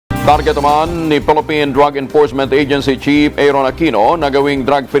Target naman ni Philippine Drug Enforcement Agency Chief Aaron Aquino na gawing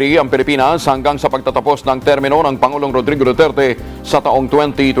drug-free ang Pilipinas hanggang sa pagtatapos ng termino ng Pangulong Rodrigo Duterte sa taong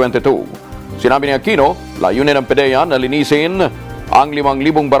 2022. Sinabi ni Aquino, layunin ng PDEA na linisin ang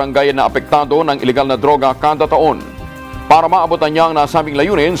 5,000 barangay na apektado ng ilegal na droga kada taon. Para maabot na niya ang nasabing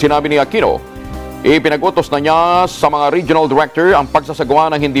layunin, sinabi ni Aquino, ipinag-utos na niya sa mga regional director ang pagsasagawa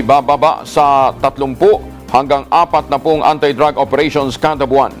ng hindi bababa sa 30 hanggang 40 anti-drug operations kada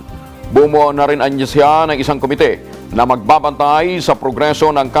buwan. Bumuo na rin siya ng isang komite na magbabantay sa progreso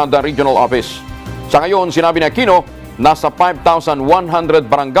ng kada regional office. Sa ngayon, sinabi ni Aquino, nasa 5,100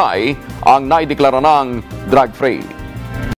 barangay ang naideklara ng drug-free.